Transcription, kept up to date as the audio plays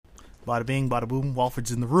Bada bing, bada boom,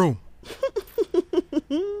 Walford's in the room.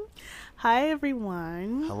 Hi,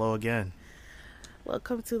 everyone. Hello again.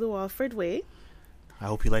 Welcome to the Walford Way. I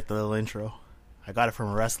hope you liked the little intro. I got it from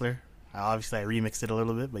a wrestler. I remixed it a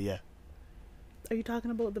little bit, but yeah. Are you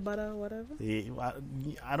talking about the butter or whatever?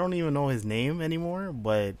 I don't even know his name anymore,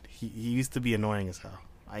 but he used to be annoying as hell.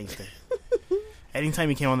 I used to. Anytime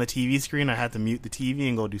he came on the TV screen, I had to mute the TV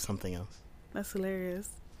and go do something else. That's hilarious.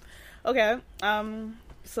 Okay,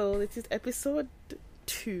 so this is episode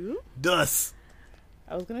 2. Dus!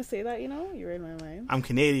 I was gonna say that, you read my mind. I'm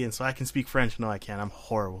Canadian, so I can speak French. No, I can't. I'm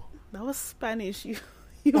horrible. That was Spanish, you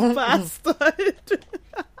bastard.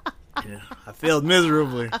 Yeah, I failed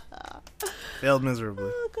miserably.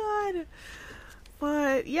 Oh, God.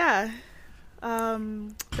 But, yeah.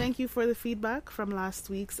 Thank you for the feedback from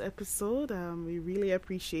last week's episode. We really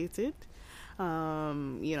appreciate it.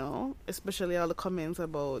 Especially all the comments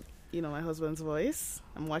about, my husband's voice.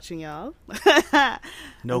 I'm watching y'all.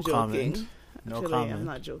 No comment. No Actually, comment. I'm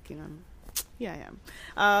not joking. I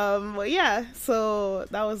am. But yeah, so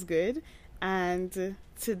that was good. And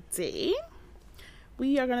today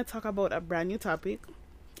we are going to talk about a brand new topic.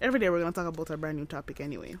 Every day we're going to talk about a brand new topic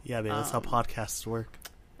anyway. Yeah, babe, that's how podcasts work.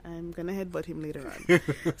 I'm going to headbutt him later on.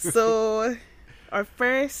 So our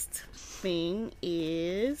first thing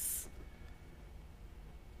is...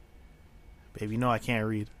 Babe, I can't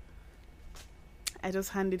read. I just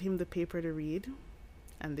handed him the paper to read.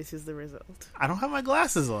 And this is the result. I don't have my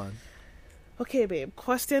glasses on. Okay, babe.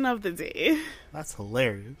 Question of the day. That's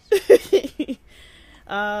hilarious.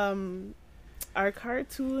 Are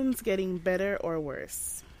cartoons getting better or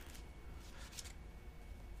worse?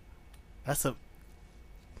 That's a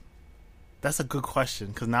good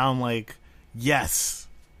question, because now I'm like, yes,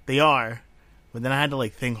 they are. But then I had to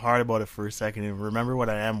think hard about it for a second and remember what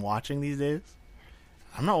I am watching these days.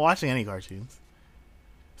 I'm not watching any cartoons.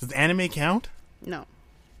 Does anime count? No.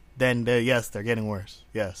 Then yes, they're getting worse.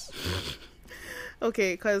 Yes.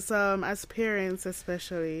 Okay, because as parents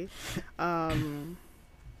especially, our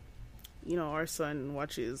son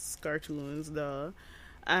watches cartoons,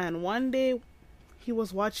 and one day he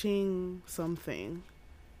was watching something,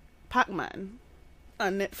 Pac-Man,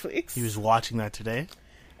 on Netflix. He was watching that today?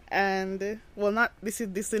 And, this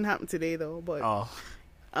didn't happen today though, but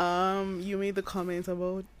you made the comment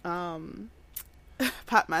about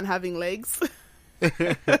Pac-Man having legs.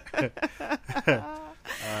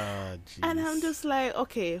 And I'm just like,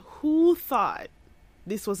 okay, who thought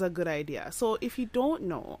this was a good idea? So if you don't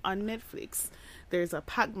know, on Netflix there's a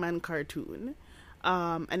Pac-Man cartoon,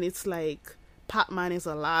 and it's like Pac-Man is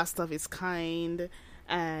the last of his kind,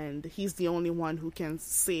 and he's the only one who can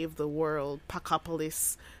save the world,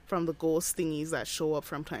 Pacopolis, from the ghost thingies that show up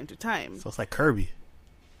from time to time. So it's like Kirby.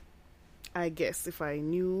 I guess if I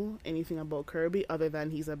knew anything about Kirby other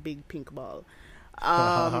than he's a big pink ball.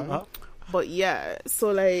 But yeah,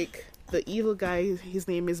 so the evil guy, his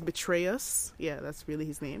name is Betrayus. Yeah, that's really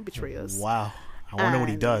his name, Betrayus. Wow. I wonder what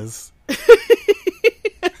he does.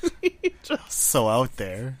 So out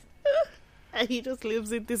there. And he just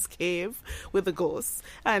lives in this cave with the ghosts.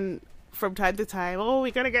 And from time to time,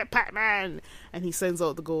 we're gonna get Pac-Man. And he sends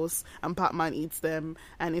out the ghosts, and Pac-Man eats them,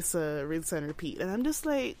 and it's a rinse and repeat. And I'm just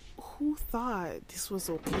like, who thought this was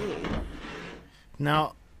okay?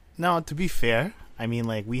 Now, to be fair, I mean,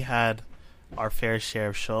 we had our fair share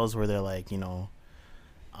of shows where they're you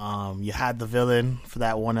had the villain for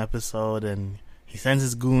that one episode, and he sends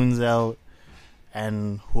his goons out,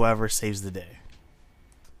 and whoever saves the day.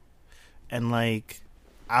 And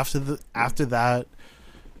after that,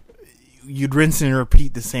 you'd rinse and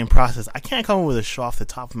repeat the same process. I can't come up with a show off the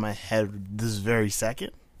top of my head this very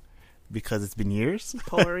second because it's been years.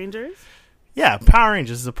 Power Rangers? Yeah, Power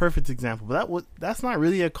Rangers is a perfect example, but that's not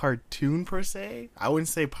really a cartoon per se. I wouldn't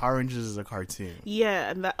say Power Rangers is a cartoon.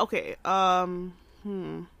 Yeah, and okay. I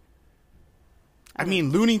mean,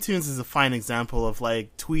 Looney Tunes is a fine example of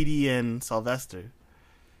Tweety and Sylvester.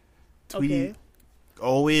 Tweety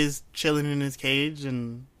always chilling in his cage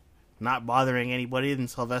and not bothering anybody, and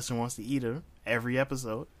Sylvester wants to eat him every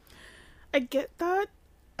episode. I get that,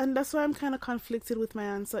 and that's why I'm kind of conflicted with my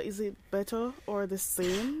answer. Is it better or the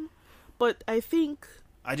same? But I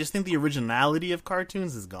just think the originality of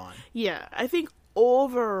cartoons is gone. Yeah, I think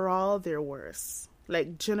overall they're worse.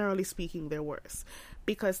 Generally speaking, they're worse.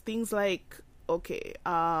 Because things Cartoon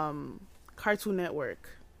Network.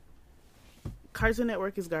 Cartoon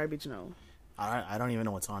Network is garbage now. I don't even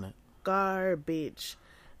know what's on it. Garbage.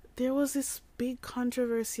 There was this big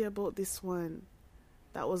controversy about this one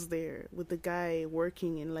that was there with the guy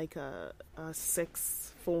working in a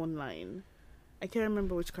sex phone line. I can't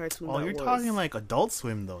remember which cartoon that was. Oh, you're talking Adult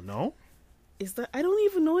Swim, though, no? is that, I don't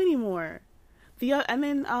even know anymore. The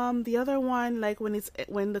other one, like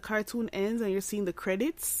when the cartoon ends and you're seeing the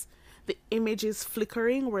credits, the image is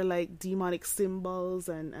flickering where like demonic symbols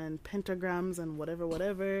and pentagrams and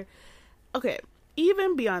whatever. Okay,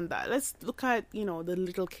 even beyond that, let's look at, the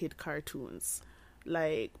little kid cartoons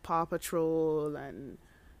like Paw Patrol and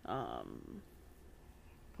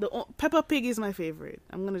Peppa Pig is my favorite.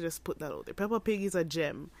 I'm gonna just put that out there. Peppa Pig is a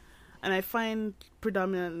gem, and I find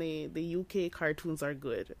predominantly the UK cartoons are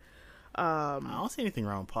good. I don't see anything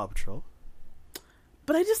wrong with Paw Patrol,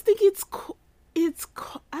 but I just think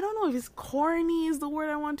I don't know if it's corny is the word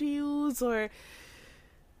I want to use, or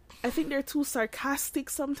I think they're too sarcastic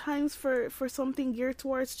sometimes for something geared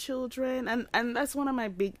towards children, and that's one of my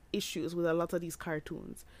big issues with a lot of these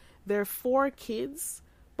cartoons. They're for kids,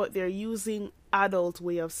 but they're using adult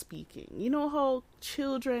way of speaking. You know how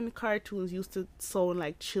children cartoons used to sound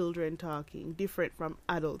like children talking, different from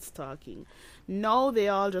adults talking. Now they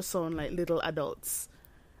all just sound like little adults.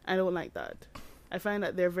 I don't like that. I find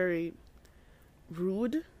that they're very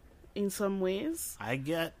rude in some ways. I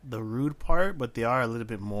get the rude part, but they are a little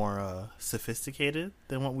bit more sophisticated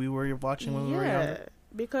than what we were watching when we were younger.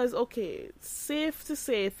 Because, okay, safe to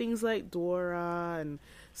say things like Dora and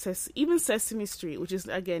even Sesame Street, which is,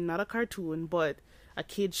 again, not a cartoon, but a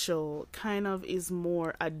kid show, kind of is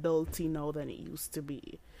more adulty now than it used to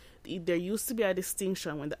be. There used to be a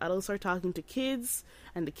distinction when the adults are talking to kids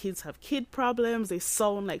and the kids have kid problems, they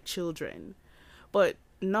sound like children. But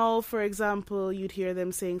now, for example, you'd hear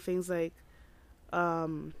them saying things like,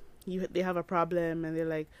 they have a problem and they're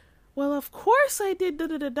like, well, of course I did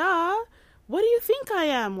da-da-da-da. What do you think I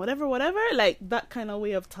am? Whatever. Like, that kind of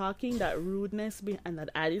way of talking, that rudeness and that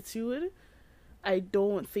attitude, I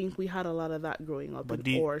don't think we had a lot of that growing up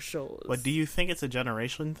in our shows. But do you think it's a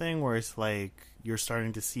generation thing where it's like you're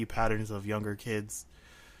starting to see patterns of younger kids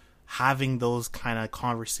having those kind of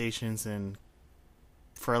conversations and,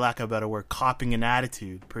 for lack of a better word, copying an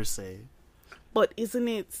attitude, per se? But isn't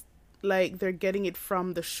it like they're getting it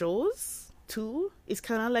from the shows, too? It's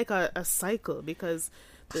kind of like a cycle, because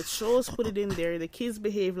the shows put it in there, the kids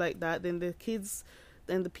behave like that, then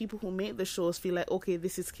the people who make the shows feel like, okay,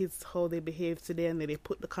 this is kids how they behave today, and then they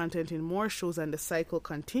put the content in more shows and the cycle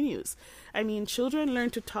continues. I mean, children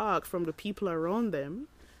learn to talk from the people around them,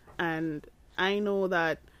 and I know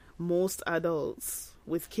that most adults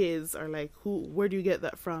with kids are like, where do you get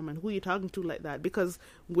that from, and who are you talking to like that? Because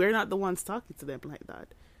we're not the ones talking to them like that.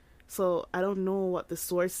 So I don't know what the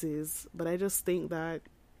source is, but I just think that,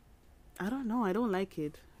 I don't know, I don't like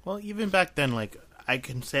it. Well, even back then, like, I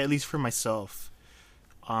can say, at least for myself,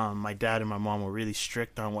 my dad and my mom were really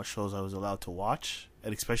strict on what shows I was allowed to watch.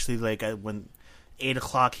 And especially, like, when 8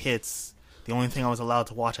 o'clock hits, the only thing I was allowed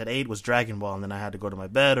to watch at 8 was Dragon Ball, and then I had to go to my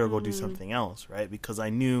bed or go do something else, right? Because I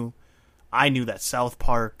knew that South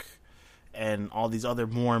Park and all these other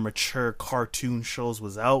more mature cartoon shows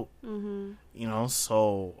was out,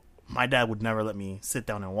 so my dad would never let me sit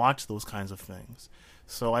down and watch those kinds of things.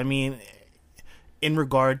 So, I mean, in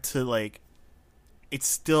regard to, like, it's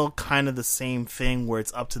still kind of the same thing where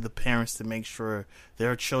it's up to the parents to make sure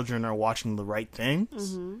their children are watching the right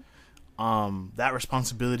things. That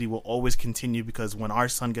responsibility will always continue, because when our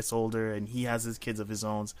son gets older and he has his kids of his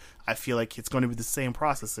own, I feel like it's going to be the same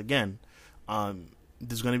process again.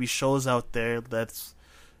 There's going to be shows out there that's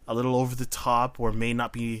a little over the top or may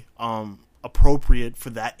not be appropriate for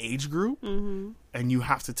that age group, and you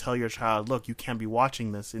have to tell your child, look, you can't be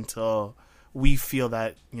watching this until we feel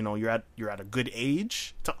that you're at a good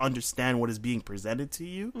age to understand what is being presented to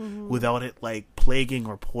you, without it like plaguing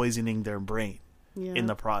or poisoning their brain in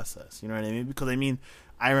the process. You know what I mean? Because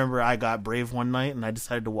I remember I got brave one night and I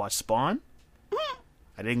decided to watch Spawn.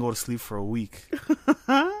 I didn't go to sleep for a week.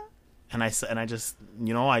 And I just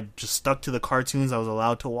stuck to the cartoons I was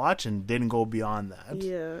allowed to watch and didn't go beyond that.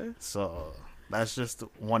 Yeah. So that's just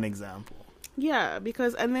one example. Yeah,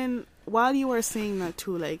 because, and then while you were saying that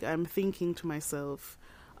too, like, I'm thinking to myself,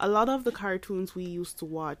 a lot of the cartoons we used to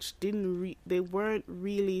watch they weren't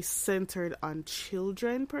really centered on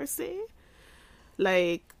children per se.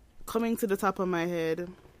 Like, coming to the top of my head,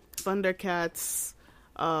 Thundercats,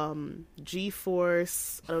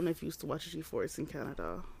 G-Force. I don't know if you used to watch G-Force in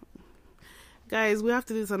Canada. Guys, we have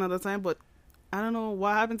to do this another time, but I don't know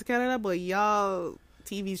what happened to Canada, but y'all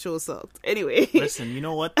TV show sucked. Anyway. Listen, you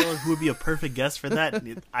know what, though? Who would be a perfect guest for that?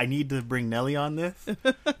 I need to bring Nelly on this,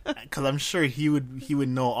 because I'm sure he would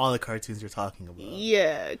know all the cartoons you're talking about.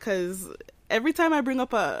 Yeah, because every time I bring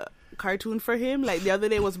up a cartoon for him. Like, the other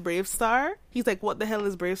day was Brave Star. He's like, what the hell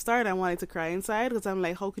is Brave Star? And I wanted to cry inside because I'm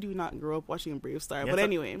like, how could you not grow up watching Brave Star? But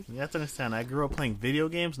anyway. You have to understand, I grew up playing video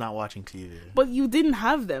games, not watching TV. But you didn't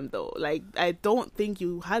have them, though. Like, I don't think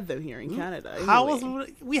you had them here in Canada. Anyway.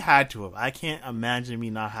 We had to have. I can't imagine me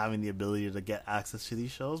not having the ability to get access to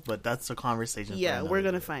these shows, but that's a conversation. Yeah, we're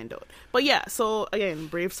going to find out. But yeah, so again,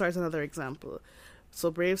 Brave Star is another example. So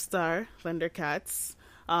Brave Star, Thundercats,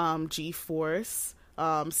 G-Force,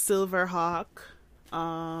 Silverhawk,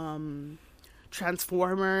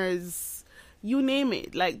 Transformers, you name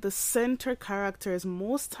it. Like, the center characters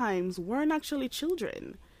most times weren't actually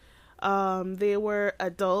children. They were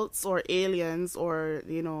adults or aliens or,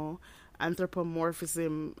 you know,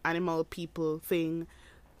 anthropomorphism, animal people thing,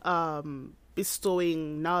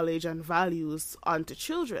 bestowing knowledge and values onto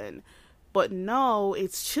children. But now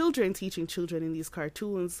it's children teaching children in these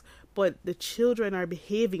cartoons, but the children are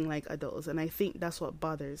behaving like adults, and I think that's what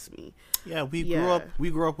bothers me. Yeah, we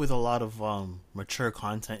grew up with a lot of mature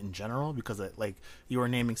content in general because, like, you were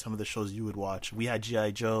naming some of the shows you would watch. We had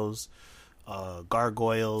G.I. Joes,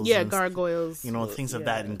 Gargoyles. Yeah, Gargoyles. You know, things of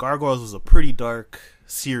that. And Gargoyles was a pretty dark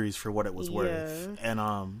series for what it was worth.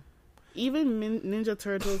 And even Ninja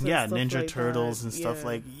Turtles. And stuff Ninja like Turtles that. And stuff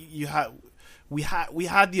like you had. We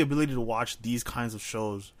had the ability to watch these kinds of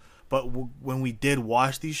shows, but when we did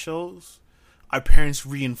watch these shows, our parents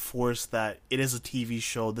reinforced that it is a TV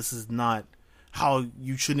show. This is not how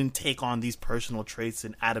you shouldn't take on these personal traits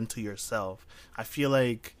and add them to yourself. I feel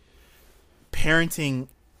like parenting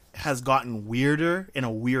has gotten weirder in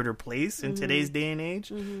a weirder place in today's day and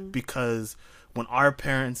age because when our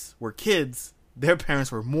parents were kids, their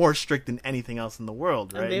parents were more strict than anything else in the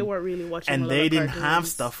world, right? And they weren't really watching and a lot they of didn't cartoons. have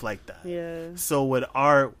stuff like that. Yeah. So with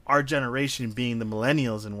our generation being the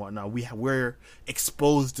millennials and whatnot, we're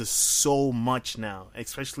exposed to so much now,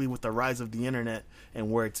 especially with the rise of the internet and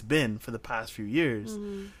where it's been for the past few years.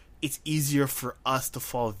 It's easier for us to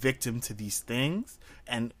fall victim to these things,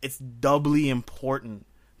 and it's doubly important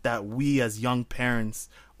that we as young parents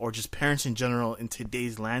or just parents in general in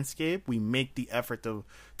today's landscape, we make the effort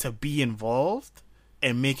to be involved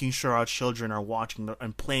and making sure our children are watching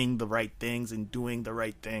and playing the right things and doing the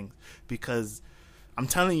right things. Because I'm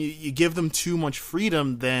telling you, you give them too much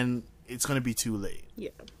freedom, then it's going to be too late. Yeah,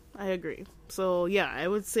 I agree. So yeah, I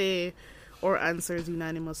would say our answers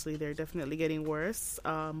unanimously, they're definitely getting worse.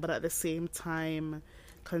 But at the same time,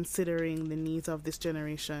 considering the needs of this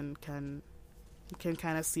generation can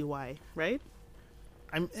kind of see why, right?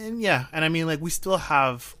 And I mean, like, we still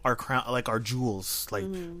have our crown, like our jewels, like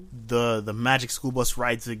the Magic School Bus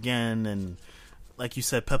Rides Again, and like you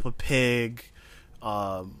said, Peppa Pig.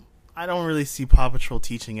 I don't really see Paw Patrol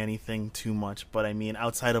teaching anything too much, but I mean,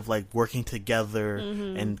 outside of like working together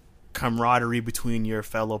and camaraderie between your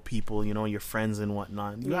fellow people, you know, your friends and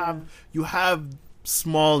whatnot, you have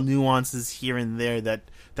small nuances here and there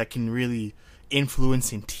that can really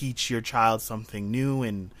influence and teach your child something new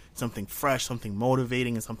and something fresh, something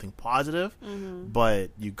motivating, and something positive.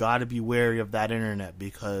 But you got to be wary of that internet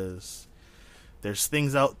because there's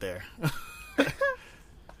things out there.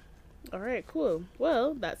 All right, cool.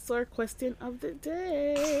 Well, that's our question of the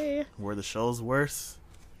day. Were the shows worse?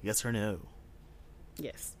 Yes or no?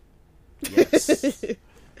 Yes. Yes.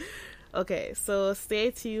 Okay, so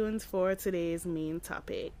stay tuned for today's main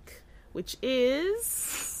topic, which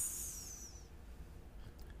is...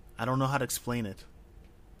 I don't know how to explain it.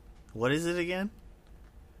 What is it again?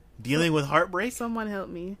 Dealing with heartbreak? Someone help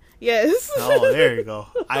me. Yes. Oh, there you go.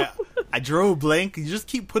 I drew a blank. You just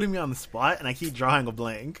keep putting me on the spot, and I keep drawing a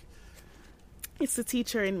blank. It's the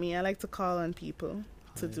teacher in me. I like to call on people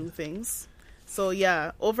to do things. So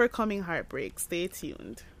yeah, overcoming heartbreak. Stay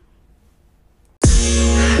tuned.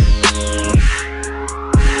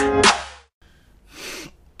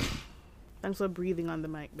 Thanks for breathing on the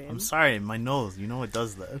mic, babe. I'm sorry, my nose. You know it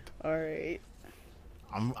does that. All right.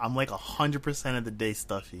 I'm like 100% of the day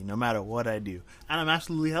stuffy, no matter what I do, and I'm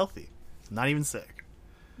absolutely healthy, not even sick.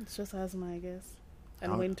 It's just asthma, I guess,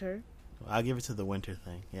 and winter. I'll give it to the winter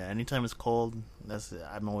thing. Yeah, anytime it's cold, that's it.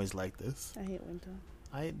 I'm always like this. I hate winter.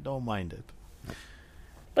 I don't mind it.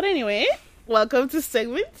 But anyway, welcome to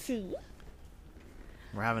segment 2.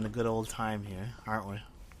 We're having a good old time here, aren't we?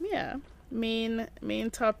 Yeah. Main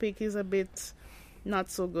topic is a bit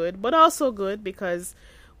not so good, but also good because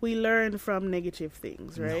we learn from negative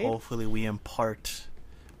things, right? And hopefully we impart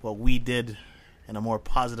what we did in a more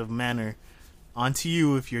positive manner onto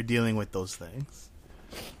you if you're dealing with those things.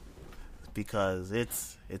 Because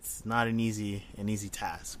it's not an easy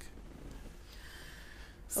task.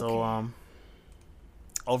 So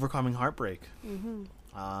overcoming heartbreak.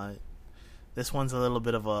 this one's a little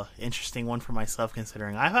bit of a interesting one for myself,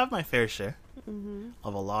 considering I've had my fair share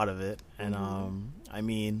of a lot of it, and I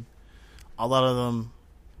mean, a lot of them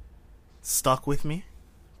stuck with me.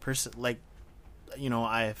 Like, you know,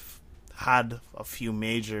 I've had a few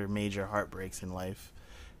major heartbreaks in life,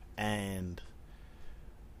 and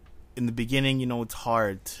in the beginning, you know, it's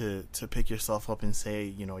hard to pick yourself up and say,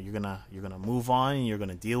 you know, you're gonna move on, and you're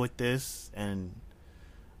gonna deal with this, and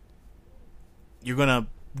you're gonna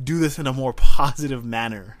do this in a more positive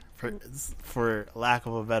manner, for lack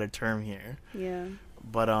of a better term here. Yeah.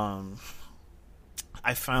 But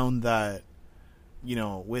I found that, you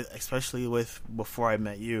know, especially with before I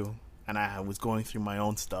met you, and I was going through my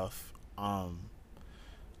own stuff,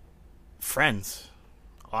 friends,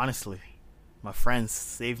 honestly, my friends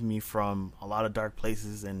saved me from a lot of dark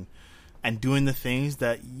places, and doing the things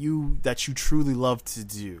that you truly love to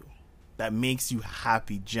do, that makes you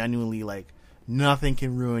happy, genuinely, like nothing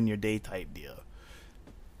can ruin your day type deal.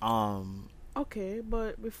 Okay,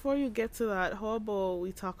 but before you get to that, how about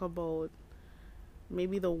we talk about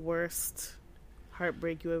maybe the worst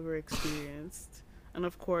heartbreak you ever experienced, and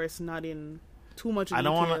of course, not in too much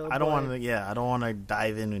detail. I don't want to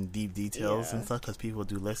dive in deep details and stuff, because people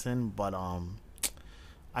do listen. But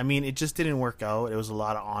I mean, it just didn't work out. It was a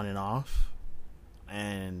lot of on and off,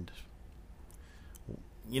 and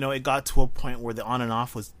you know, it got to a point where the on and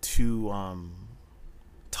off was too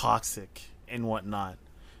toxic and whatnot.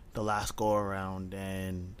 The last go around,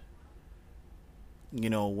 and you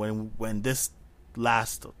know, when this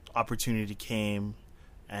last opportunity came,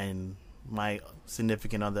 and my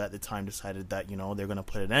significant other at the time decided that, you know, they're gonna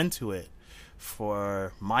put an end to it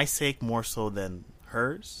for my sake more so than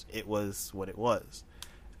hers, it was what it was.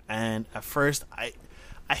 And at first, I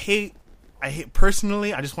hate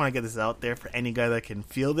personally, I just want to get this out there for any guy that can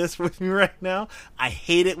feel this with me right now. I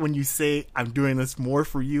hate it when you say I'm doing this more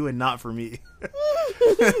for you and not for me.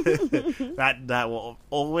 that will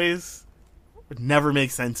always never make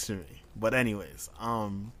sense to me. But anyways,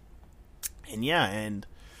 and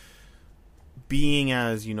being,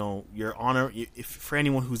 as you know, if for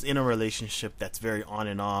anyone who's in a relationship that's very on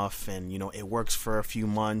and off, and you know, it works for a few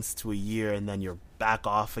months to a year, and then you're back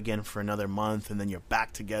off again for another month, and then you're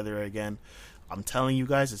back together again, I'm telling you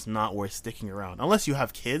guys, it's not worth sticking around unless you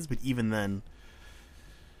have kids. But even then,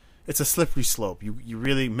 it's a slippery slope. You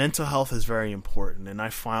really, mental health is very important, and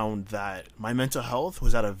I found that my mental health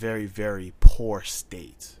was at a very, very poor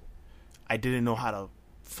state. I didn't know how to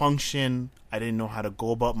function. I didn't know how to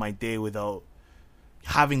go about my day without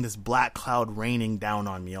having this black cloud raining down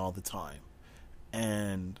on me all the time.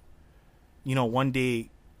 And you know, one day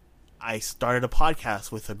I started a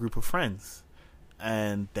podcast with a group of friends,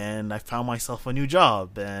 and then I found myself a new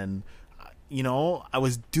job, and you know, I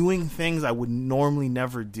was doing things I would normally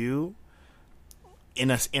never do in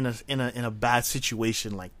a bad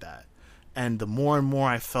situation like that. And the more and more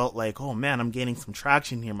I felt like, oh man, I'm gaining some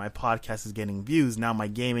traction here. My podcast is getting views. Now my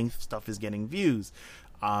gaming stuff is getting views.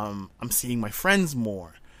 I'm seeing my friends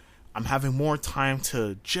more. I'm having more time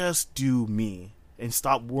to just do me and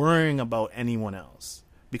stop worrying about anyone else,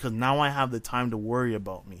 because now I have the time to worry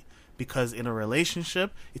about me. Because in a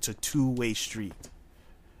relationship, it's a two-way street.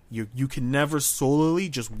 You can never solely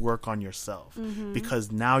just work on yourself, because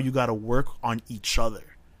now you got to work on each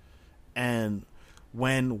other. And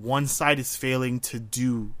when one side is failing to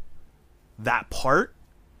do that part,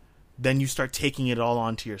 then you start taking it all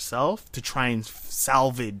onto yourself to try and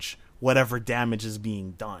salvage whatever damage is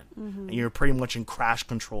being done. And you're pretty much in crash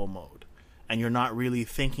control mode. And you're not really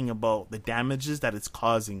thinking about the damages that it's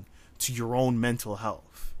causing to your own mental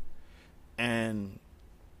health. And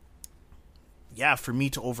yeah, for me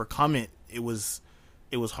to overcome it, it was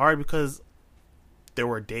hard, because there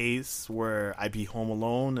were days where I'd be home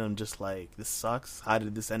alone and I'm just like, this sucks. How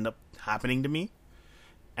did this end up happening to me?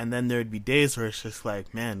 And then there'd be days where it's just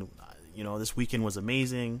like, man, you know, this weekend was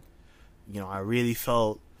amazing. You know, I really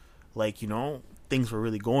felt like, you know, things were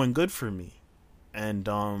really going good for me. And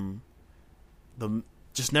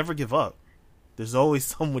just never give up. There's always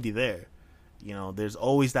somebody there. You know, there's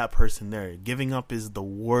always that person there. Giving up is the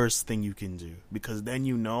worst thing you can do, because then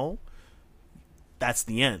you know that's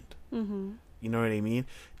the end. You know what I mean?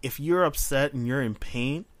 If you're upset and you're in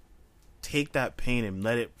pain, take that pain and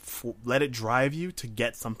let it drive you to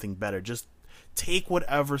get something better. Just take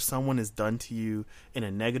whatever someone has done to you in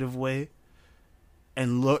a negative way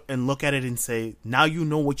and look at it and say, now you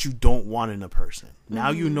know what you don't want in a person.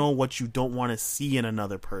 Now you know what you don't want to see in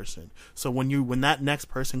another person. So when that next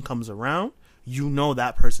person comes around, you know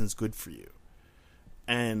that person's good for you.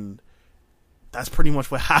 And that's pretty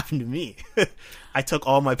much what happened to me. I took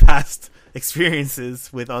all my past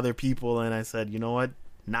experiences with other people and I said, you know what?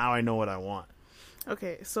 Now I know what I want.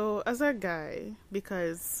 Okay, so as a guy,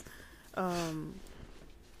 because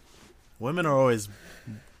women are always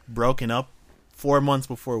broken up 4 months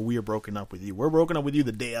before we are broken up with you. We're broken up with you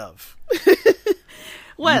the day of.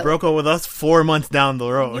 Well, you broke up with us 4 months down the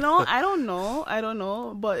road. I don't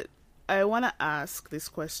know, but I want to ask this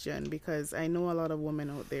question because I know a lot of women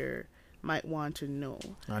out there might want to know.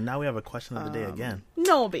 Now we have a question of the day again.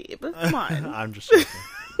 No, babe, come on. I'm just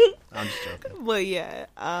joking. But yeah,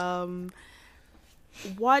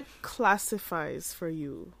 what classifies for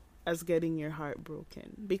you as getting your heart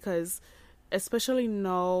broken? Because especially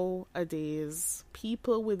nowadays,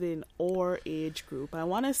 people within our age group, I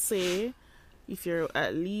want to say if you're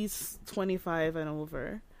at least 25 and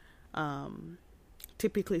over,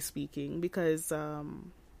 typically speaking, because,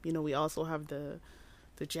 we also have the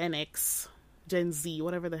Gen X, Gen Z,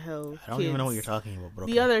 whatever the hell. I don't even know what you're talking about. But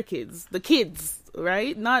okay. The other kids,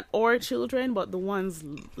 right? Not our children, but the ones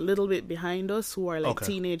a little bit behind us who are like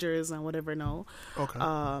teenagers and whatever now. Okay.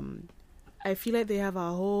 I feel like they have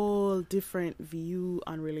a whole different view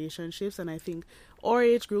on relationships, and I think our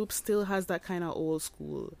age group still has that kind of old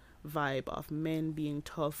school vibe of men being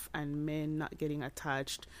tough and men not getting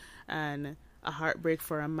attached, and a heartbreak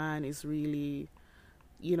for a man is really,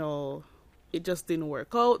 it just didn't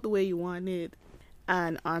work out the way you wanted,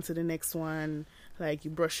 and on to the next one. Like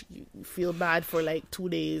you feel bad for like 2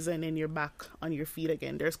 days and then you're back on your feet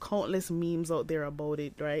again. There's countless memes out there about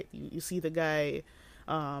it, right? You see the guy,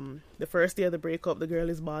 the first day of the breakup, the girl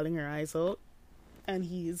is bawling her eyes out and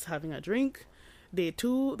he's having a drink. Day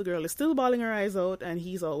 2, the girl is still bawling her eyes out and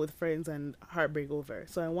he's out with friends and heartbreak over.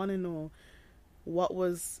 So I want to know, what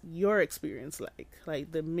was your experience like?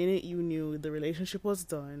 Like the minute you knew the relationship was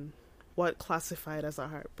done, what classified as a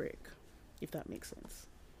heartbreak, if that makes sense?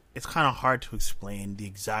 It's kind of hard to explain the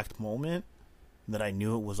exact moment that I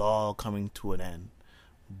knew it was all coming to an end.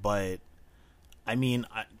 But, I mean,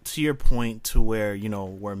 to your point to where,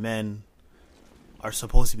 where men are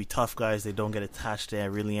supposed to be tough guys, they don't get attached to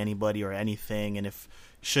really anybody or anything. And if,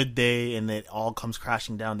 should they, and it all comes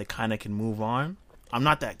crashing down, they kind of can move on. I'm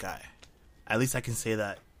not that guy. At least I can say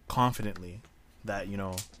that confidently. That,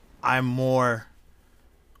 I'm more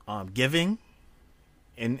giving.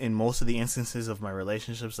 In most of the instances of my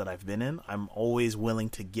relationships that I've been in, I'm always willing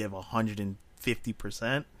to give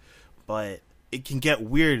 150%, but it can get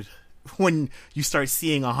weird when you start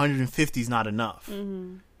seeing 150 is not enough.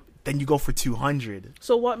 Mm-hmm. Then you go for 200.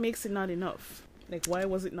 So what makes it not enough? Like, why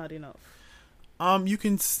was it not enough? You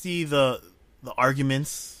can see the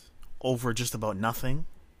arguments over just about nothing.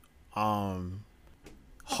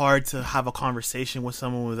 Hard to have a conversation with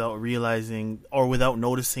someone without realizing or without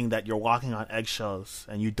noticing that you're walking on eggshells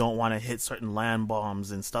and you don't want to hit certain land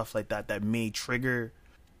bombs and stuff like that may trigger,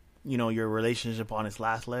 your relationship on its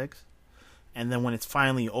last legs. And then when it's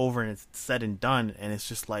finally over and it's said and done, and it's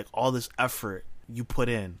just like all this effort you put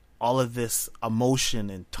in, all of this emotion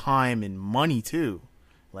and time and money too,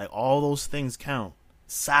 like all those things count.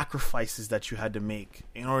 Sacrifices that you had to make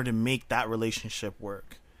in order to make that relationship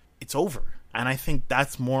work. It's over. And I think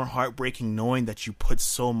that's more heartbreaking, knowing that you put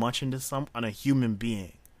so much into on a human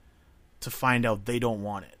being to find out they don't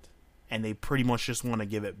want it. And they pretty much just want to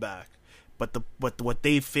give it back. But what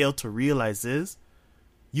they fail to realize is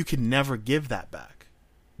you can never give that back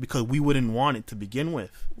because we wouldn't want it to begin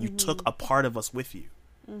with. You took a part of us with you.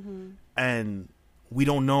 Mm-hmm. And we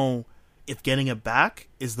don't know if getting it back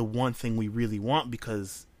is the one thing we really want,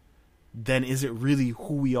 because then is it really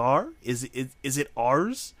who we are? Is it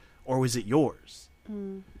ours? Or is it yours?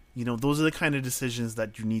 Mm. Those are the kind of decisions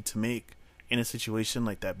that you need to make in a situation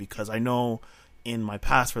like that. Because I know in my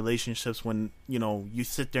past relationships, when you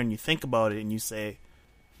sit there and you think about it and you say,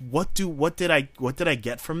 what did I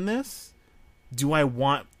get from this? Do I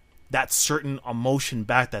want that certain emotion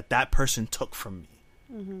back that person took from me?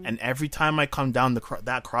 Mm-hmm. And every time I come down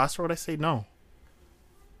that crossroad, I say no,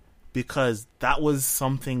 because that was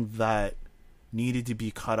something that needed to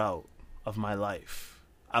be cut out of my life.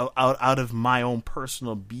 Out of my own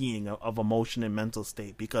personal being of emotion and mental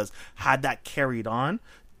state, because had that carried on,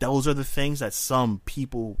 those are the things that some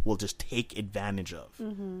people will just take advantage of.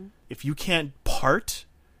 Mm-hmm. If you can't part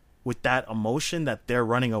with that emotion that they're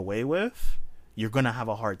running away with, you're gonna have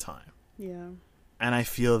a hard time. Yeah. And I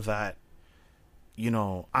feel that,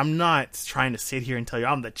 I'm not trying to sit here and tell you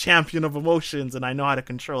I'm the champion of emotions and I know how to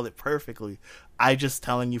control it perfectly. I just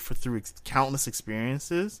telling you through countless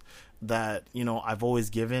experiences that, I've always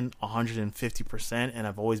given 150% and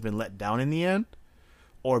I've always been let down in the end.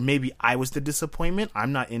 Or maybe I was the disappointment.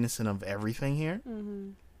 I'm not innocent of everything here.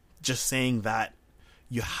 Mm-hmm. Just saying that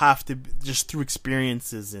you have to, just through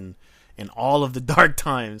experiences and in all of the dark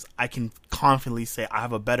times, I can confidently say I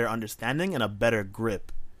have a better understanding and a better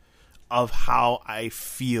grip of how I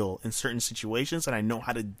feel in certain situations, and I know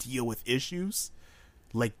how to deal with issues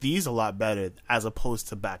like these a lot better as opposed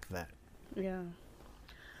to back then. Yeah.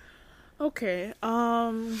 Okay.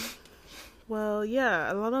 Well,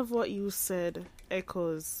 yeah, a lot of what you said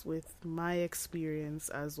echoes with my experience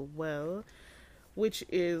as well, which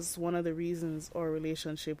is one of the reasons our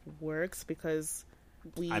relationship works, because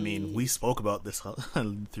we spoke about this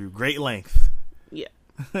through great length. Yeah.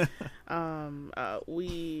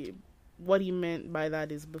 What he meant by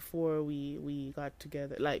that is before we got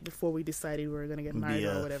together, like before we decided we were going to get married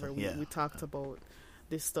or whatever, we talked about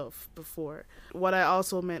this stuff before. What I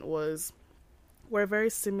also meant was we're very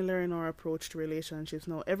similar in our approach to relationships.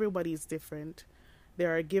 Now, everybody's different.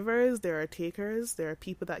 There are givers, there are takers, there are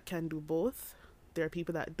people that can do both. There are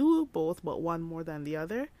people that do both, but one more than the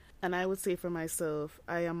other. And I would say for myself,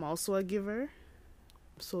 I am also a giver.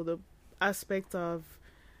 So the aspect of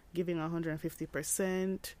giving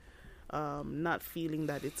 150%, not feeling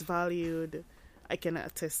that it's valued, I can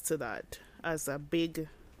attest to that as a big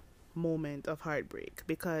moment of heartbreak.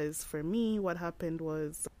 Because for me, what happened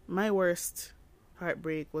was my worst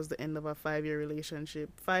heartbreak was the end of a 5-year relationship.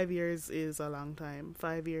 5 years is a long time.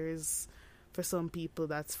 5 years, for some people,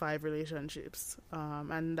 that's 5 relationships.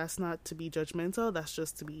 And that's not to be judgmental, that's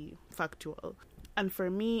just to be factual. And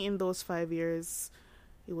for me, in those 5 years,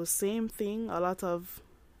 it was same thing, a lot of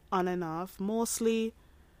on and off, mostly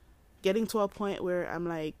getting to a point where I'm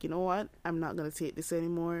like, you know what, I'm not going to take this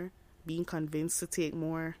anymore, being convinced to take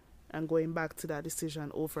more, and going back to that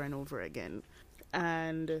decision over and over again.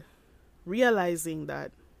 And realizing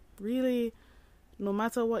that really, no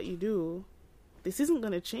matter what you do, this isn't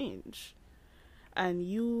going to change. And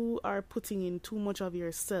you are putting in too much of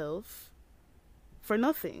yourself for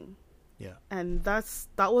nothing. Yeah. And that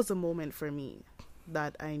was a moment for me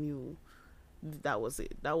that I knew that was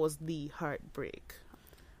it. That was the heartbreak.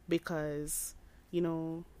 Because, you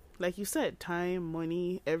know, like you said, time,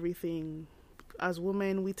 money, everything. As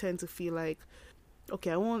women, we tend to feel like,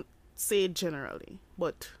 okay, I won't say it generally,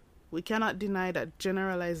 but we cannot deny that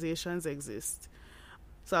generalizations exist.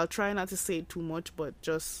 So I'll try not to say it too much, but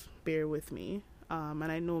just bear with me. And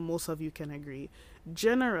I know most of you can agree.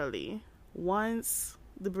 Generally, once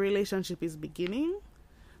the relationship is beginning,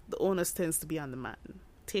 the onus tends to be on the man.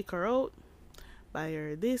 Take her out, buy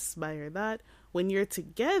her this, buy her that. When you're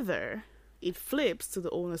together, it flips to the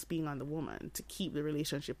onus being on the woman to keep the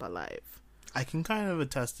relationship alive. I can kind of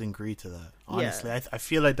attest and agree to that. Honestly, yeah. I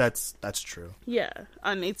feel like that's true. Yeah,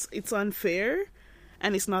 and it's unfair,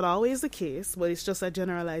 and it's not always the case, but it's just a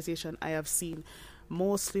generalization I have seen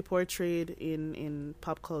mostly portrayed in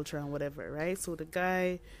pop culture and whatever, right? So the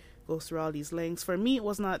guy goes through all these lengths. For me, it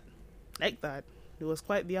was not like that. It was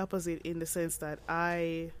quite the opposite in the sense that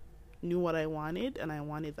I knew what I wanted, and I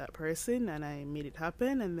wanted that person, and I made it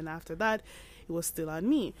happen, and then after that, it was still on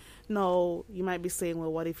me. Now, you might be saying,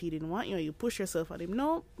 well, what if he didn't want you? You push yourself on him.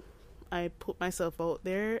 No, I put myself out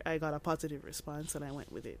there, I got a positive response, and I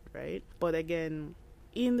went with it, right? But again,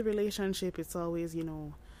 in the relationship, it's always, you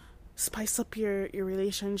know, spice up your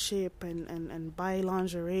relationship and buy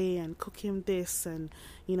lingerie and cook him this and,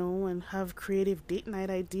 you know, and have creative date night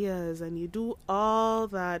ideas, and you do all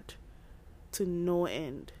that to no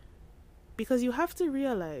end. Because you have to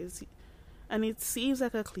realize, and it seems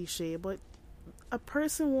like a cliche, but a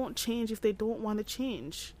person won't change if they don't want to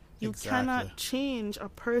change. You cannot change a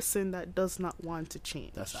person that does not want to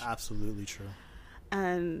change. That's absolutely true.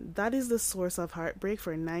 And that is the source of heartbreak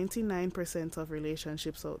for 99% of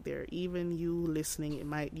relationships out there. Even you listening,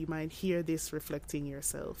 you might hear this reflecting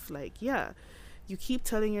yourself. Like, yeah, you keep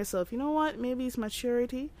telling yourself, you know what, maybe it's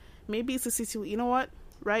maturity, maybe it's a situation, you know what,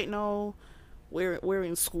 right now we're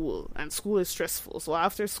in school and school is stressful, so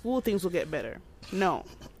after school things will get better. No.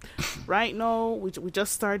 Right now we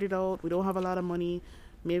just started out, we don't have a lot of money,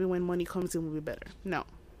 maybe when money comes in we'll be better. No.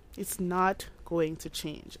 It's not going to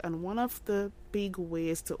change. And one of the big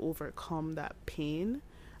ways to overcome that pain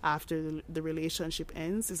after the relationship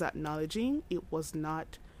ends is acknowledging it was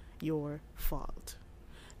not your fault.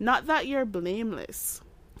 Not that you're blameless.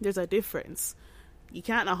 There's a difference. You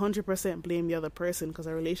can't 100% blame the other person because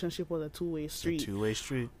a relationship was a two-way street.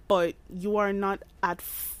 But you are not at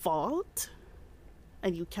fault,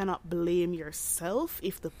 and you cannot blame yourself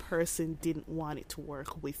if the person didn't want it to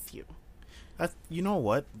work with you. You know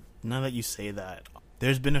what? Now that you say that,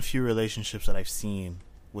 there's been a few relationships that I've seen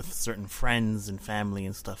with certain friends and family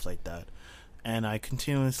and stuff like that, and I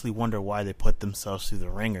continuously wonder why they put themselves through the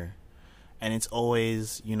ringer. And it's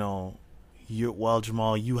always, you know,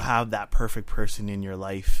 Jamal, you have that perfect person in your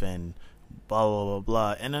life, and blah blah blah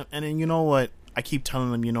blah. And then you know what? I keep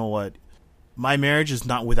telling them, you know what? My marriage is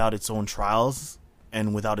not without its own trials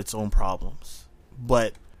and without its own problems,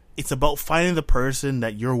 but it's about finding the person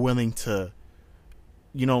that you're willing to,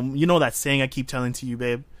 you know that saying I keep telling to you,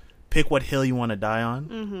 babe, pick what hill you want to die on.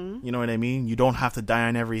 Mm-hmm. You know what I mean? You don't have to die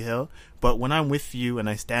on every hill, but when I'm with you and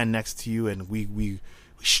I stand next to you and we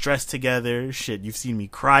stress together, shit, you've seen me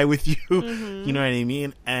cry with you. Mm-hmm. You know what I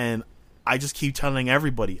mean? And I just keep telling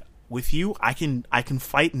everybody, with you, I can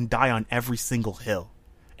fight and die on every single hill.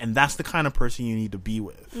 And that's the kind of person you need to be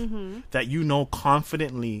with. Mm-hmm. That you know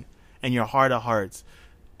confidently in your heart of hearts,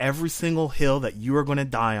 every single hill that you are going to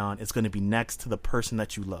die on is going to be next to the person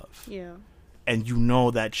that you love. Yeah. And you know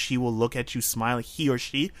that she will look at you smiling. He or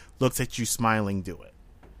she looks at you smiling, do it.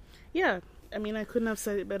 Yeah. I mean, I couldn't have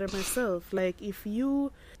said it better myself. Like, if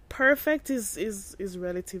you... Perfect is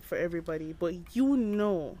relative for everybody. But you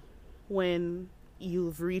know when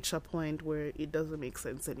you've reached a point where it doesn't make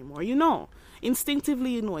sense anymore. You know.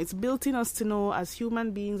 Instinctively, you know. It's built in us to know as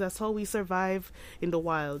human beings. That's how we survive in the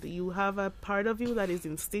wild. You have a part of you that is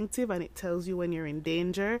instinctive and it tells you when you're in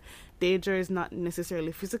danger. Danger is not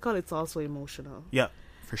necessarily physical. It's also emotional. Yeah,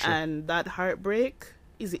 for sure. And that heartbreak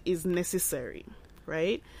is necessary.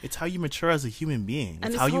 Right? It's how you mature as a human being.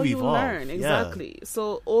 And it's how you evolve. Learn. Exactly. Yeah.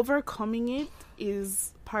 So overcoming it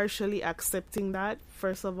is partially accepting that,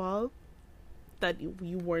 first of all, that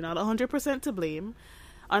you were not 100% to blame.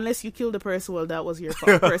 Unless you killed the person, well, that was your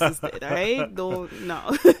fault. The person's dead, all right?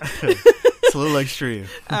 No. It's a little extreme.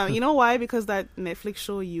 You know why? Because that Netflix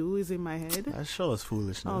show You is in my head. That show is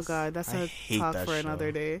foolishness. Oh, God. That's a talk for show.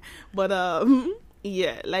 Another day. But,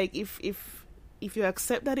 yeah, like, if you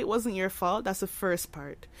accept that it wasn't your fault, that's the first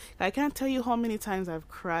part. I can't tell you how many times I've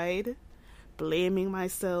cried, blaming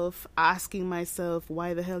myself, asking myself,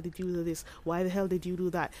 why the hell did you do this? Why the hell did you do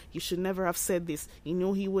that? You should never have said this. You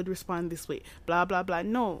know he would respond this way. Blah, blah, blah.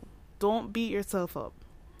 No, don't beat yourself up.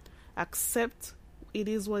 Accept it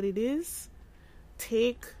is what it is.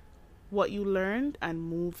 Take what you learned and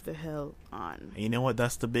move the hell on. You know what?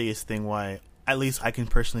 That's the biggest thing why, at least I can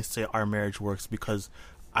personally say our marriage works, because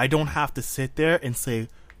I don't have to sit there and say,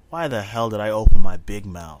 why the hell did I open my big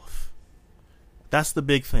mouth? That's the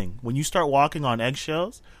big thing. When you start walking on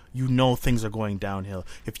eggshells, you know things are going downhill.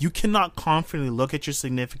 If you cannot confidently look at your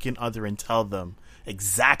significant other and tell them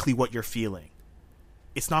exactly what you're feeling,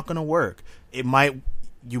 it's not going to work. You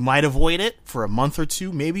might avoid it for a month or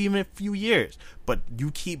two, maybe even a few years, but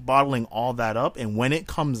you keep bottling all that up, and when it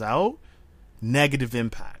comes out, negative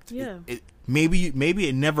impact. Yeah. Maybe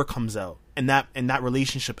it never comes out, and that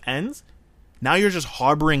relationship ends. Now you're just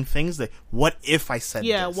harboring things that, what if I said this?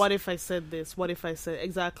 Yeah, what if I said this? What if I said...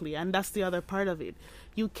 Exactly. And that's the other part of it.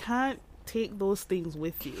 You can't take those things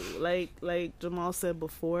with you. Like Jamal said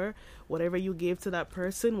before, whatever you gave to that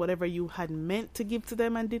person, whatever you had meant to give to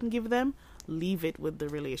them and didn't give them, leave it with the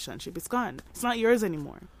relationship. It's gone. It's not yours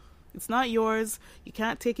anymore. It's not yours. You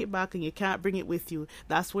can't take it back and you can't bring it with you.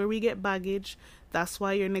 That's where we get baggage. That's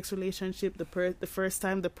why your next relationship, the first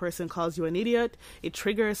time the person calls you an idiot, it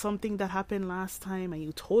triggers something that happened last time and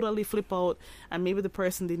you totally flip out, and maybe the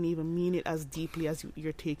person didn't even mean it as deeply as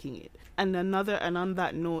you're taking it. And on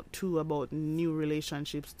that note too, about new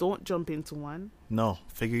relationships, don't jump into one. No,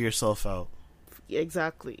 figure yourself out.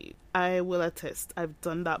 Exactly. I will attest. I've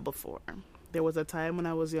done that before. There was a time when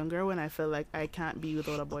I was younger when I felt like I can't be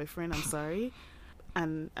without a boyfriend. I'm sorry.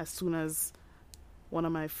 And as soon as one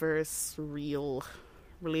of my first real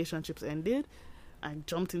relationships ended, I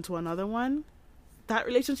jumped into another one. That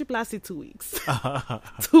relationship lasted 2 weeks.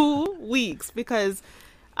 2 weeks, because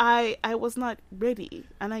I was not ready.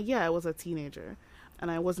 And I was a teenager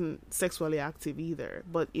and I wasn't sexually active either,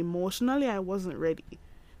 but emotionally I wasn't ready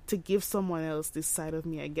to give someone else this side of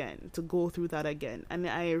me again, to go through that again. And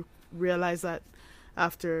I realized that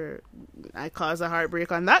after I caused a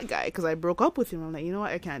heartbreak on that guy, because I broke up with him. I'm like, you know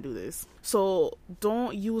what, I can't do this. So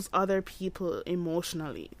don't use other people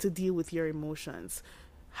emotionally to deal with your emotions.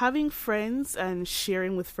 Having friends and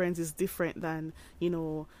sharing with friends is different than,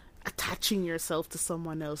 attaching yourself to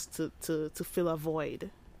someone else to fill a void.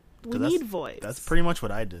 We need voids. That's pretty much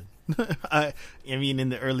what I did. I mean, in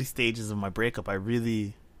the early stages of my breakup, I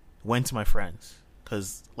really went to my friends,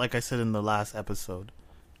 because like I said in the last episode,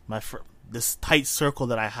 this tight circle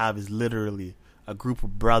that I have is literally a group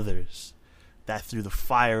of brothers that through the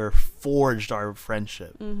fire forged our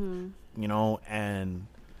friendship. Mm-hmm. And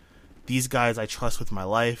these guys I trust with my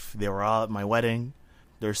life. They were all at my wedding.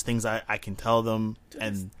 There's things I can tell them,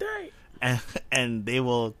 and they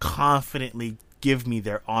will confidently give me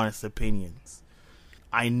their honest opinions.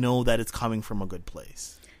 I know that it's coming from a good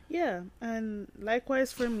place. Yeah, and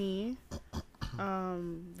likewise for me,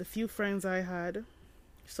 The few friends I had,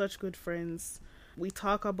 such good friends, we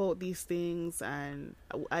talk about these things and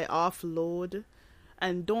I offload.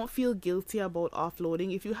 And don't feel guilty about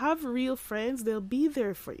offloading. If you have real friends, they'll be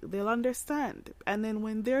there for you. They'll understand. And then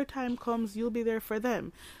when their time comes, you'll be there for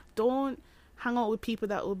them. Don't hang out with people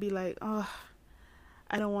that will be like, oh,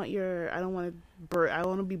 I want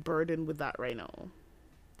to be burdened with that right now.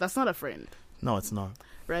 That's not a friend. No, it's not.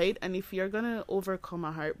 Right? And if you're going to overcome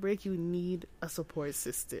a heartbreak, you need a support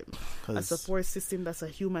system. A support system that's a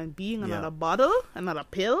human being and not a bottle and not a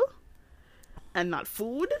pill and not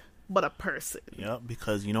food. But a person. Yeah,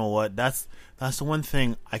 because you know what? That's the one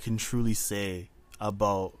thing I can truly say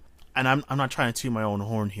about, and I'm not trying to toot my own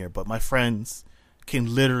horn here, but my friends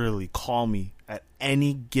can literally call me at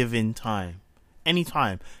any given time,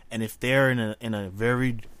 anytime, and if they're in a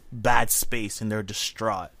very bad space and they're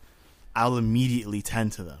distraught, I'll immediately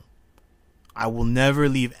tend to them. I will never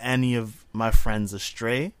leave any of my friends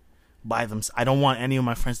astray by them. I don't want any of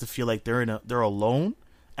my friends to feel like they're alone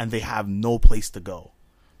and they have no place to go.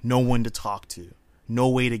 No one to talk to, no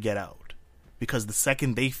way to get out. Because the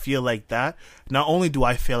second they feel like that, not only do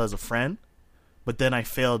I fail as a friend, but then I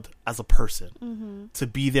failed as a person to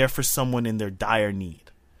be there for someone in their dire need.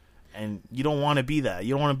 And you don't want to be that.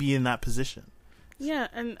 You don't want to be in that position. Yeah,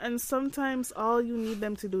 and sometimes all you need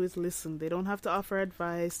them to do is listen. They don't have to offer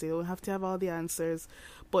advice. They don't have to have all the answers.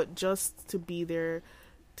 But just to be there,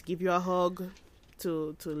 to give you a hug,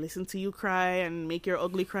 to listen to you cry and make your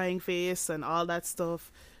ugly crying face and all that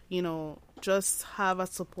stuff. You know, just have a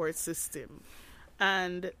support system.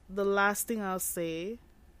 And the last thing I'll say,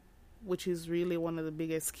 which is really one of the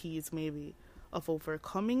biggest keys maybe of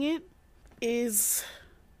overcoming it, is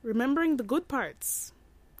remembering the good parts.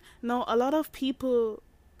 Now, a lot of people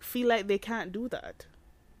feel like they can't do that.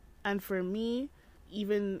 And for me,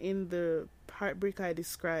 even in the heartbreak I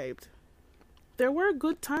described, there were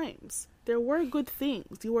good times. There were good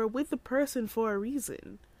things. You were with the person for a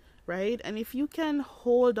reason. Right? And if you can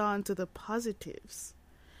hold on to the positives,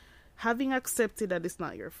 having accepted that it's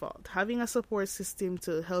not your fault, having a support system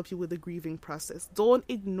to help you with the grieving process, don't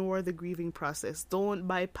ignore the grieving process. Don't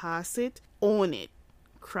bypass it. Own it.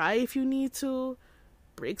 Cry if you need to.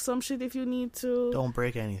 Break some shit if you need to. Don't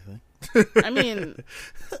break anything. I mean,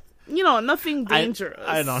 you know, nothing dangerous.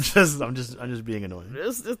 I know. I'm just being annoying.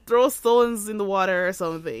 Just throw stones in the water or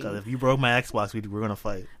something. Because if you broke my Xbox, we're gonna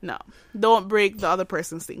fight. No, don't break the other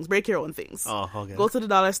person's things. Break your own things. Oh, okay. Go to the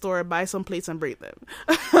dollar store, buy some plates, and break them.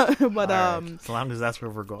 But right. As long as that's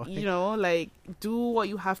where we're going, you know, like do what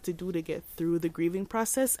you have to do to get through the grieving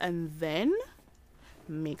process, and then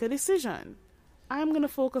make a decision. I'm gonna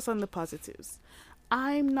focus on the positives.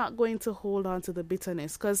 I'm not going to hold on to the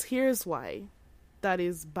bitterness, because here's why that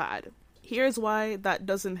is bad. Here's why that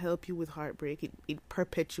doesn't help you with heartbreak. It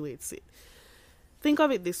perpetuates it. Think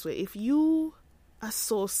of it this way. If you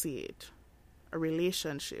associate a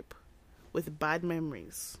relationship with bad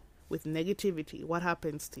memories, with negativity, what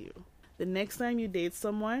happens to you? The next time you date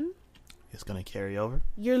someone, it's going to carry over.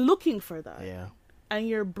 You're looking for that. Yeah. And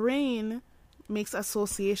your brain makes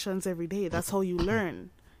associations every day. That's how you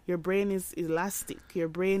learn. Your brain is elastic. Your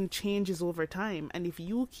brain changes over time. And if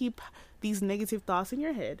you keep these negative thoughts in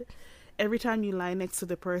your head, every time you lie next to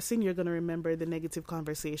the person, you're going to remember the negative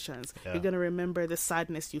conversations. Yeah. You're going to remember the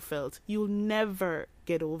sadness you felt. You'll never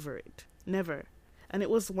get over it. Never. And it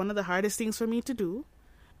was one of the hardest things for me to do.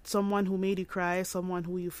 Someone who made you cry, someone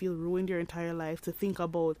who you feel ruined your entire life, to think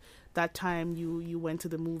about that time you went to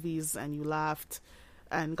the movies and you laughed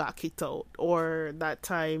and got kicked out. Or that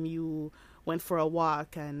time you went for a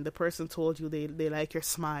walk and the person told you they like your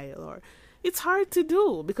smile. Or it's hard to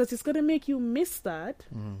do because it's going to make you miss that.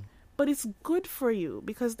 But it's good for you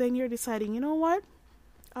because then you're deciding, you know what?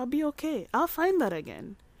 I'll be okay. I'll find that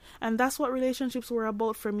again. And that's what relationships were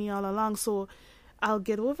about for me all along. So I'll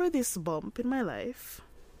get over this bump in my life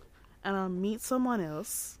and I'll meet someone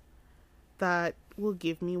else that will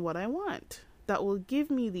give me what I want, that will give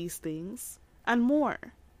me these things and more.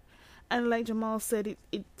 And like Jamal said,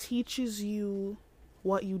 it teaches you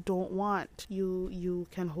what you don't want. You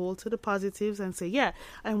can hold to the positives and say, yeah,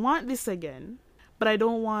 I want this again, but I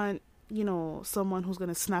don't want, you know, someone who's going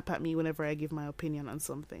to snap at me whenever I give my opinion on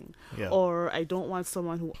something. Yeah. Or I don't want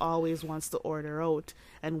someone who always wants to order out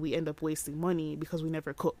and we end up wasting money because we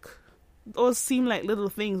never cook. Those seem like little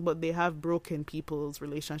things, but they have broken people's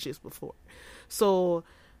relationships before. So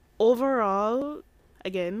overall,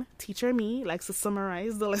 again, teacher me likes to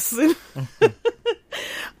summarize the lesson.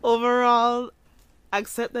 Overall,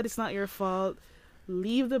 accept that it's not your fault.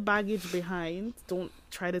 Leave the baggage behind. Don't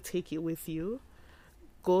try to take it with you.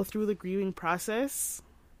 Go through the grieving process.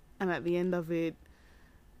 And at the end of it,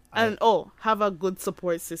 And have a good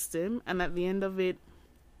support system, and at the end of it,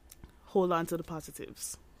 hold on to the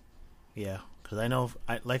positives. Yeah, because I know,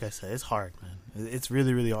 like I said, it's hard, man. It's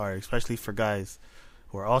really, really hard, especially for guys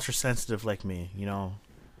who are ultra sensitive like me. You know,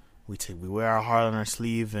 we wear our heart on our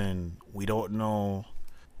sleeve, and we don't know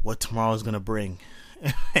what tomorrow's gonna bring,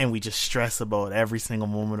 and we just stress about every single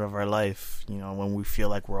moment of our life. You know, when we feel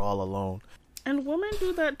like we're all alone. And women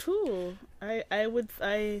do that too.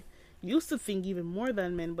 I used to think even more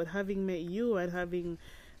than men, but having met you and having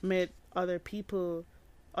met other people,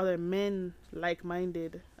 other men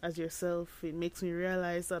like-minded as yourself, it makes me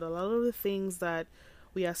realize that a lot of the things that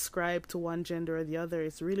we ascribe to one gender or the other,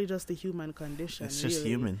 it's really just the human condition. It's just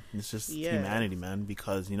human. It's just humanity, man.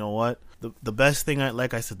 Because you know what? The best thing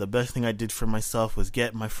the best thing I did for myself was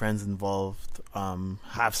get my friends involved,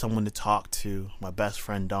 have someone to talk to. My best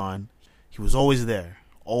friend, Don, he was always there.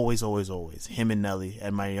 Always, always, always. Him and Nelly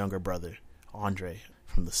and my younger brother, Andre,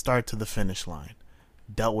 from the start to the finish line.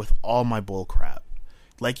 Dealt with all my bull crap.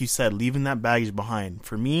 Like you said, leaving that baggage behind.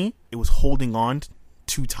 For me, it was holding on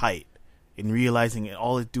too tight and realizing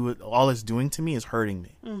all it's doing to me is hurting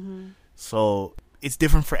me. Mm-hmm. So it's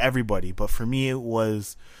different for everybody. But for me, it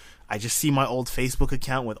was, I just see my old Facebook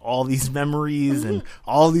account with all these memories and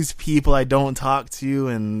all these people I don't talk to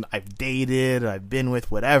and I've dated, I've been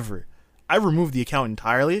with, whatever. I removed the account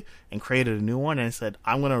entirely and created a new one, and I said,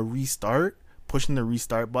 I'm going to restart, pushing the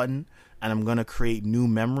restart button, and I'm going to create new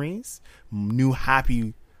memories, new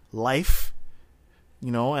happy life,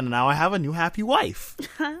 you know, and now I have a new happy wife.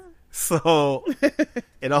 So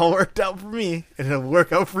it all worked out for me, and it'll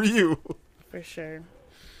work out for you. For sure.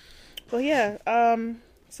 Well, yeah,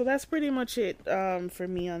 so that's pretty much it for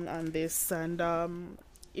me on this. And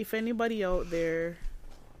if anybody out there,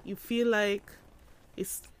 you feel like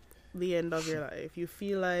it's the end of your life, you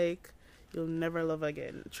feel like you'll never love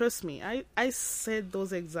again, trust me, I said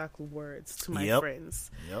those exact words to my friends.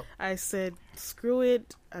 I said, screw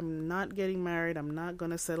it, I'm not getting married, I'm not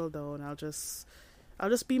gonna settle down, I'll just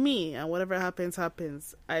be me, and whatever happens.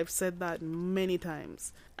 I've said that many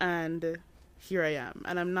times, and here I am.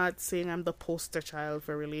 And I'm not saying I'm the poster child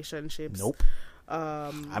for relationships. Nope.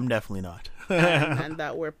 I'm definitely not. and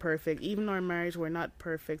that we're perfect. Even our marriage, we're not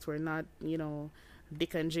perfect. We're not,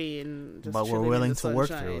 Dick and Jane, just, but we're willing to work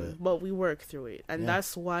through it. But we work through it, and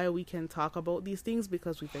that's why we can talk about these things,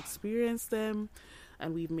 because we've experienced them,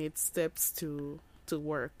 and we've made steps to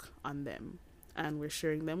work on them, and we're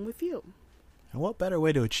sharing them with you. And what better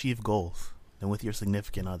way to achieve goals than with your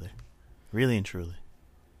significant other, really and truly?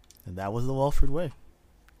 And that was the Walford way.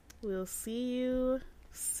 We'll see you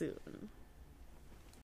soon.